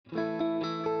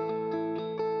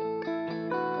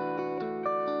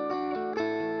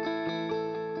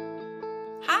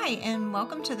Hi, and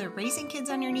welcome to the Raising Kids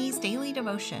on Your Knees daily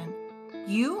devotion.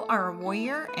 You are a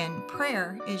warrior, and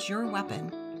prayer is your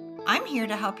weapon. I'm here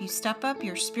to help you step up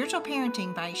your spiritual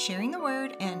parenting by sharing the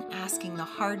word and asking the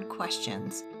hard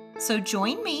questions. So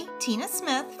join me, Tina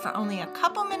Smith, for only a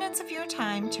couple minutes of your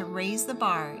time to raise the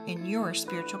bar in your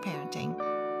spiritual parenting.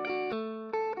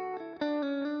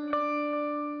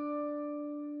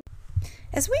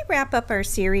 As we wrap up our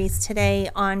series today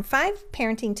on 5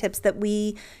 parenting tips that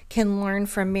we can learn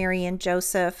from Mary and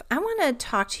Joseph, I want to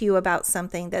talk to you about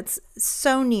something that's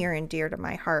so near and dear to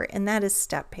my heart, and that is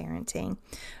step parenting.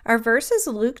 Our verse is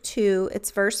Luke 2,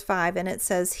 it's verse 5, and it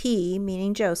says, "He,"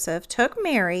 meaning Joseph, "took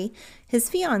Mary, his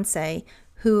fiancée,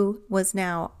 who was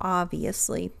now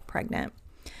obviously pregnant."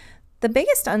 The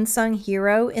biggest unsung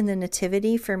hero in the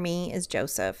Nativity for me is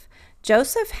Joseph.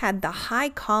 Joseph had the high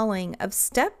calling of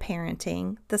step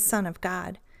parenting the Son of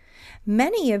God.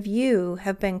 Many of you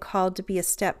have been called to be a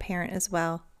step parent as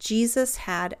well. Jesus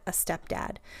had a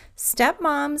stepdad.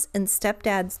 Stepmoms and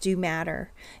stepdads do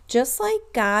matter. Just like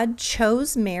God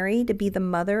chose Mary to be the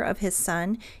mother of his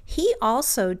son, he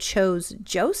also chose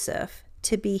Joseph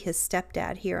to be his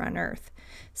stepdad here on earth.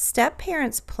 Step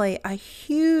parents play a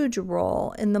huge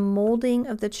role in the molding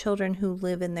of the children who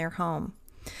live in their home.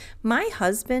 My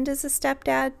husband is a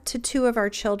stepdad to 2 of our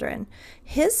children.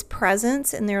 His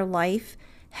presence in their life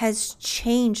has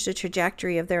changed the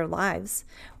trajectory of their lives.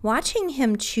 Watching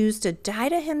him choose to die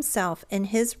to himself and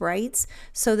his rights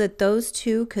so that those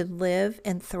 2 could live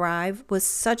and thrive was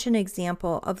such an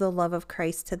example of the love of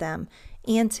Christ to them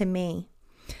and to me.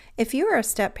 If you are a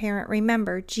step parent,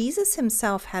 remember, Jesus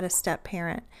himself had a step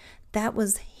parent that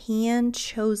was hand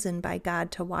chosen by God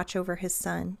to watch over his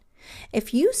son.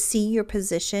 If you see your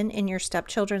position in your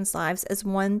stepchildren's lives as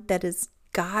one that is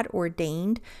God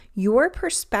ordained, your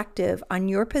perspective on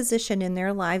your position in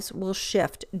their lives will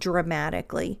shift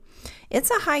dramatically.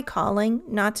 It's a high calling,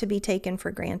 not to be taken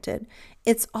for granted.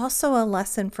 It's also a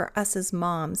lesson for us as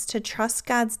moms to trust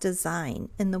God's design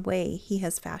in the way he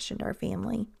has fashioned our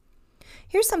family.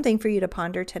 Here's something for you to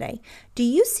ponder today. Do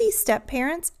you see step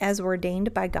parents as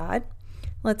ordained by God?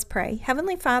 Let's pray.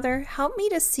 Heavenly Father, help me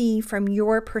to see from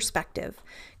your perspective.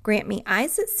 Grant me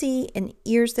eyes that see and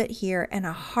ears that hear and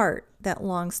a heart that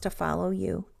longs to follow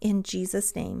you. In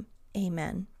Jesus' name,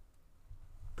 amen.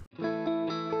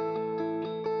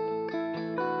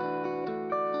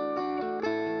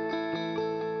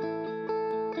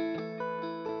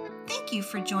 Thank you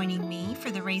for joining me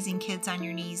for the Raising Kids on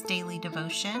Your Knees daily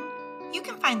devotion. You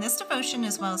can find this devotion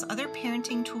as well as other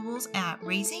parenting tools at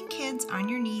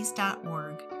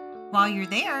raisingkidsonyourknees.org. While you're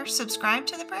there, subscribe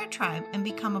to the Prayer Tribe and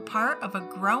become a part of a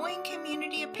growing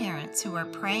community of parents who are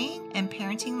praying and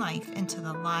parenting life into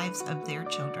the lives of their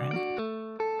children.